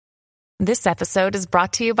This episode is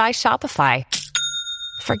brought to you by Shopify.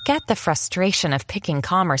 Forget the frustration of picking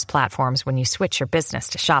commerce platforms when you switch your business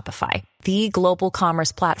to Shopify, the global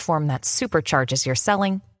commerce platform that supercharges your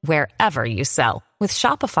selling wherever you sell. With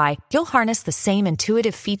Shopify, you'll harness the same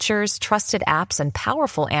intuitive features, trusted apps, and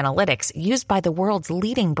powerful analytics used by the world's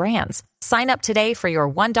leading brands. Sign up today for your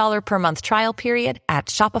 $1 per month trial period at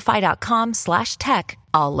shopify.com/tech,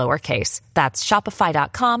 all lowercase. That's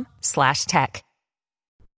shopify.com/tech.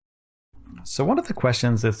 So one of the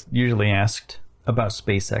questions that's usually asked about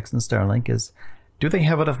SpaceX and Starlink is, do they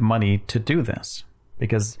have enough money to do this?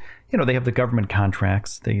 Because, they have the government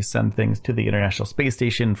contracts. They send things to the International Space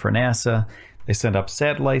Station for NASA. They send up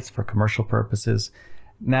satellites for commercial purposes.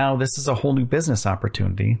 Now, this is a whole new business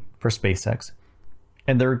opportunity for SpaceX.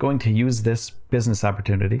 And they're going to use this business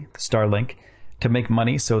opportunity, Starlink, to make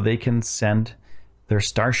money so they can send their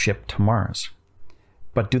Starship to Mars.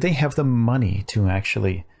 But do they have the money to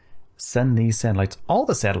actually send these satellites, all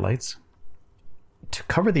the satellites, to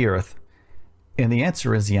cover the Earth? And the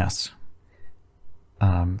answer is yes.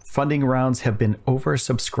 Funding rounds have been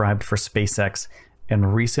oversubscribed for SpaceX,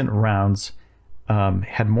 and recent rounds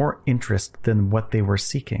had more interest than what they were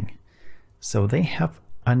seeking. So they have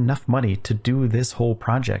enough money to do this whole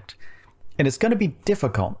project. And it's going to be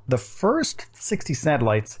difficult. The first 60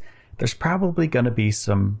 satellites, there's probably going to be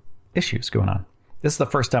some issues going on. This is the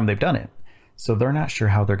first time they've done it. So they're not sure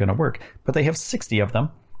how they're going to work. But they have 60 of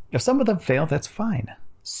them. If some of them fail, that's fine.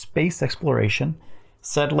 Space exploration,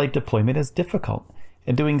 satellite deployment is difficult.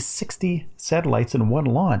 And doing 60 satellites in one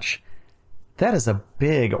launch, that is a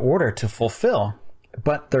big order to fulfill.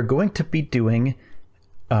 But they're going to be doing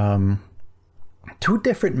two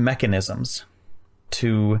different mechanisms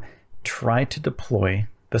to try to deploy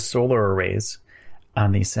the solar arrays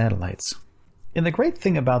on these satellites. And the great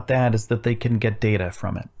thing about that is that they can get data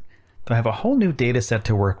from it. They'll have a whole new data set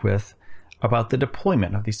to work with about the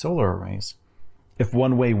deployment of these solar arrays. If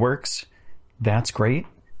one way works, that's great.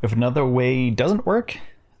 If another way doesn't work,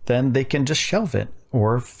 then they can just shelve it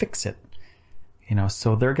or fix it.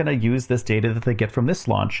 So they're going to use this data that they get from this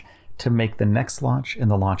launch to make the next launch and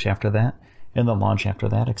the launch after that and the launch after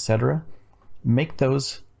that, etc. Make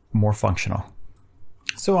those more functional.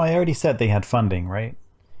 So I already said they had funding, right?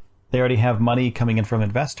 They already have money coming in from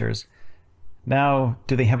investors. Now,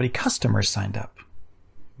 do they have any customers signed up?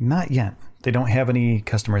 Not yet. They don't have any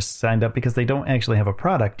customers signed up because they don't actually have a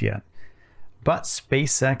product yet. But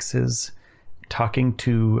SpaceX is talking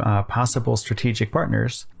to possible strategic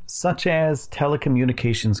partners, such as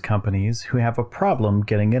telecommunications companies who have a problem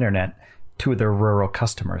getting internet to their rural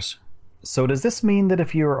customers. So does this mean that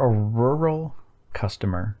if you're a rural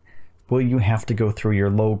customer, will you have to go through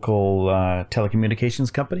your local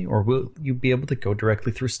telecommunications company, or will you be able to go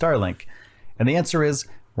directly through Starlink? And the answer is,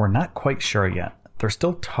 we're not quite sure yet. They're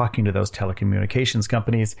still talking to those telecommunications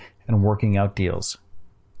companies and working out deals.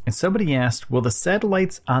 And somebody asked, will the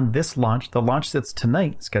satellites on this launch, the launch that's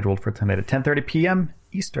tonight, scheduled for tonight at 10:30 p.m.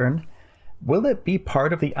 Eastern, will it be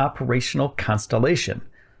part of the operational constellation?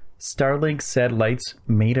 Starlink satellites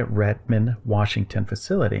made at Redmond, Washington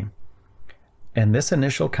facility. And this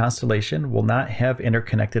initial constellation will not have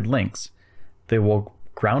interconnected links. They will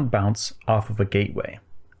ground bounce off of a gateway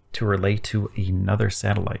to relay to another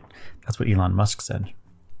satellite. That's what Elon Musk said.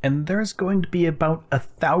 And there's going to be about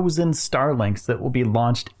 1,000 Starlinks that will be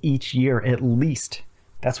launched each year at least.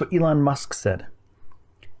 That's what Elon Musk said.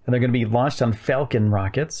 And they're going to be launched on Falcon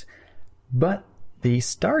rockets. But the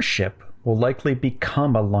Starship will likely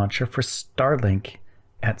become a launcher for Starlink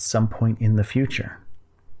at some point in the future.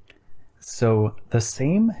 So the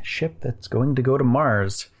same ship that's going to go to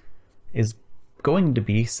Mars is going to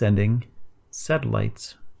be sending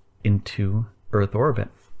satellites into Earth orbit.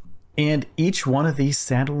 And each one of these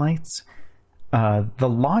satellites, the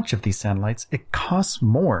launch of these satellites, it costs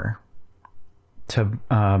more to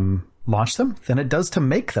launch them than it does to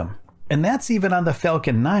make them. And that's even on the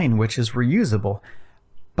Falcon 9, which is reusable.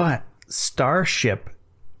 But Starship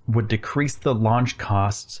would decrease the launch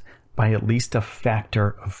costs by at least a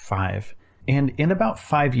factor of 5. And in about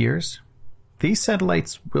 5 years, these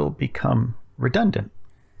satellites will become redundant.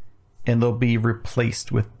 And they'll be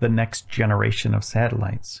replaced with the next generation of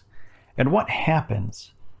satellites. And what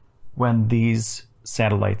happens when these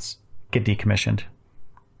satellites get decommissioned?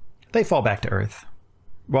 They fall back to Earth.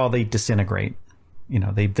 Well, they disintegrate.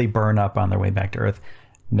 They burn up on their way back to Earth.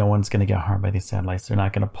 No one's going to get harmed by these satellites. They're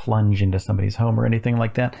not going to plunge into somebody's home or anything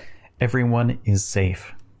like that. Everyone is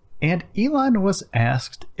safe. And Elon was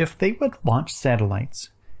asked if they would launch satellites,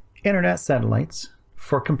 internet satellites,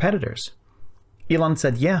 for competitors. Elon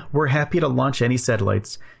said, yeah, we're happy to launch any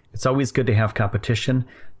satellites. It's always good to have competition.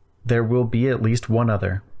 There will be at least one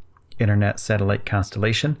other. internet satellite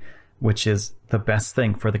constellation, which is the best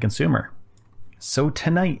thing for the consumer. So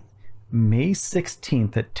tonight, May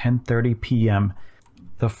 16th at 10:30 p.m.,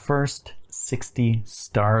 the first 60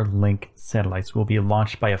 Starlink satellites will be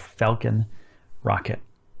launched by a Falcon rocket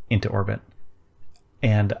into orbit.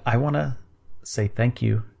 And I want to say thank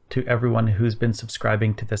you to everyone who's been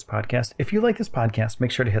subscribing to this podcast. If you like this podcast,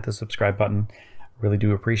 make sure to hit the subscribe button. I really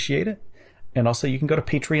do appreciate it. And also you can go to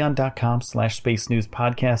patreon.com/Space News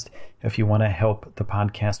Podcast if you want to help the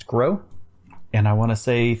podcast grow. And I want to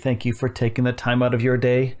say thank you for taking the time out of your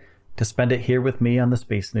day to spend it here with me on the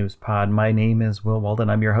Space News Pod. My name is Will Walden.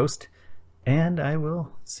 I'm your host, and I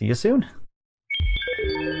will see you soon.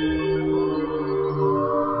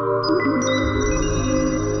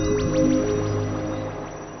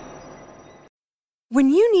 When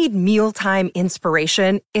you need mealtime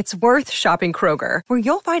inspiration, it's worth shopping Kroger, where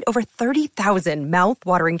you'll find over 30,000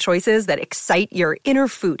 mouth-watering choices that excite your inner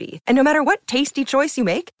foodie. And no matter what tasty choice you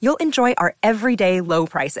make, you'll enjoy our everyday low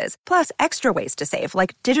prices, plus extra ways to save,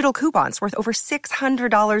 like digital coupons worth over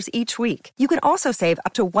 $600 each week. You can also save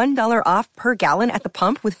up to $1 off per gallon at the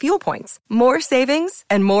pump with fuel points. More savings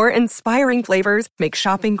and more inspiring flavors make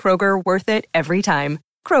shopping Kroger worth it every time.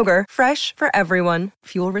 Kroger, fresh for everyone.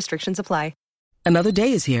 Fuel restrictions apply. Another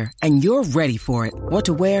day is here, and you're ready for it. What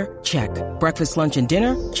to wear? Check. Breakfast, lunch, and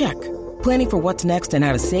dinner? Check. Planning for what's next and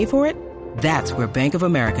how to save for it? That's where Bank of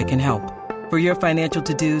America can help. For your financial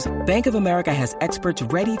to-dos, Bank of America has experts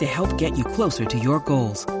ready to help get you closer to your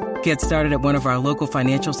goals. Get started at one of our local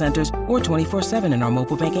financial centers or 24/7 in our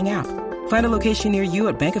mobile banking app. Find a location near you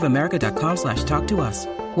at bankofamerica.com/talktous.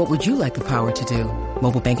 What would you like the power to do?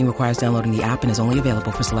 Mobile banking requires downloading the app and is only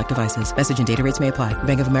available for select devices. Message and data rates may apply.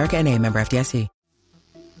 Bank of America N.A., member FDIC.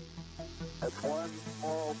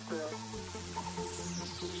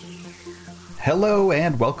 Hello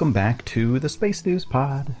and welcome back to the Space News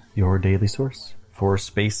Pod, your daily source for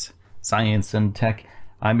space, science, and tech.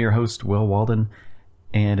 I'm your host, Will Walden,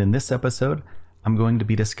 and in this episode, I'm going to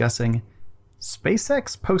be discussing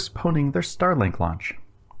SpaceX postponing their Starlink launch,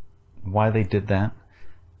 why they did that,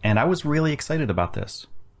 and I was really excited about this.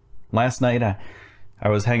 Last night, I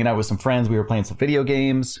was hanging out with some friends. We were playing some video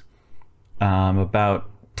games. About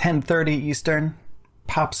 10:30 Eastern,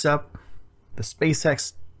 pops up the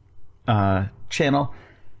SpaceX channel,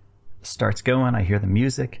 starts going. I hear the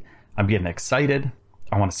music. I'm getting excited.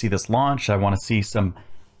 I want to see this launch. I want to see some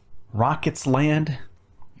rockets land.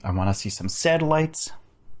 I want to see some satellites.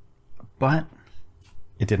 But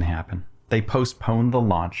it didn't happen. They postponed the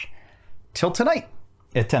launch till tonight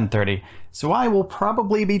at 10:30. So I will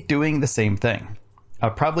probably be doing the same thing.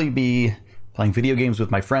 I'll probably be playing video games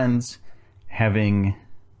with my friends, having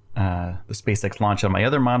the SpaceX launch on my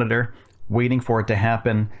other monitor, waiting for it to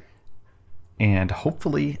happen, and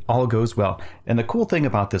hopefully all goes well. And the cool thing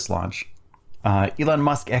about this launch, Elon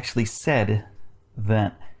Musk actually said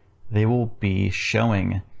that they will be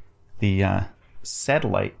showing the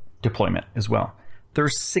satellite deployment as well.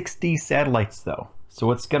 There's 60 satellites though,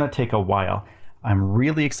 so it's going to take a while. I'm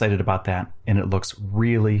really excited about that, and it looks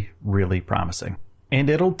really, really promising. And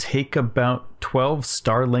it'll take about 12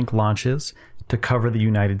 Starlink launches to cover the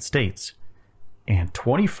United States, and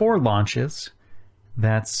 24 launches.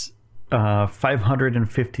 That's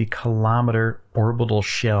 550 kilometer orbital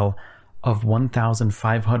shell of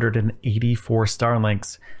 1,584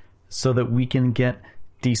 Starlinks, so that we can get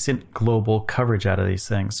decent global coverage out of these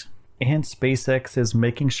things. And SpaceX is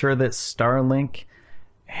making sure that Starlink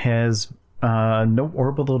has no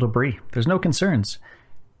orbital debris. There's no concerns.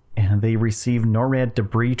 And they receive NORAD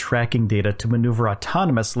debris tracking data to maneuver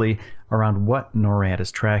autonomously around what NORAD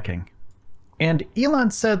is tracking. And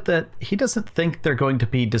Elon said that he doesn't think they're going to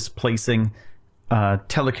be displacing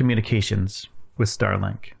telecommunications with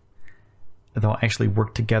Starlink. They'll actually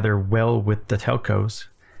work together well with the telcos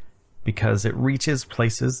because it reaches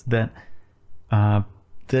places that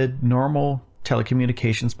the normal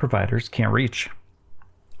telecommunications providers can't reach.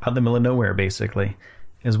 Out in the middle of nowhere, basically,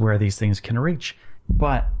 is where these things can reach.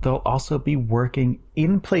 But they'll also be working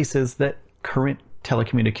in places that current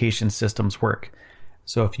telecommunication systems work.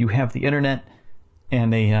 So if you have the internet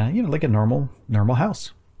and like a normal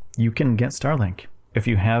house, you can get Starlink. If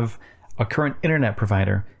you have a current internet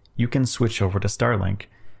provider, you can switch over to Starlink.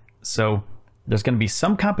 So there's going to be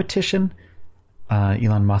some competition.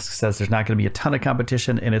 Elon Musk says there's not going to be a ton of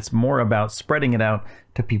competition, and it's more about spreading it out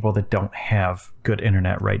to people that don't have good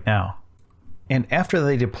internet right now. And after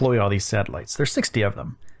they deploy all these satellites, there's 60 of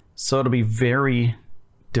them, so it'll be very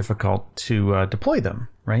difficult to deploy them,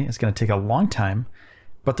 right? It's going to take a long time,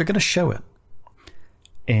 but they're going to show it.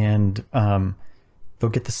 And they'll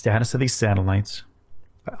get the status of these satellites.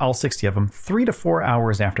 all 60 of them, 3 to 4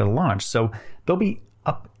 hours after the launch. So they'll be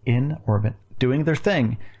up in orbit doing their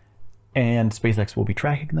thing, and SpaceX will be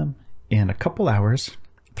tracking them in a couple hours,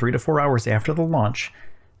 3 to 4 hours after the launch.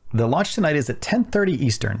 The launch tonight is at 10:30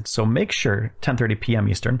 Eastern, so make sure, 10:30 p.m.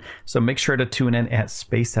 Eastern, so make sure to tune in at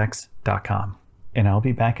SpaceX.com. And I'll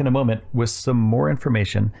be back in a moment with some more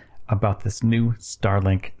information about this new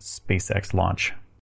Starlink SpaceX launch.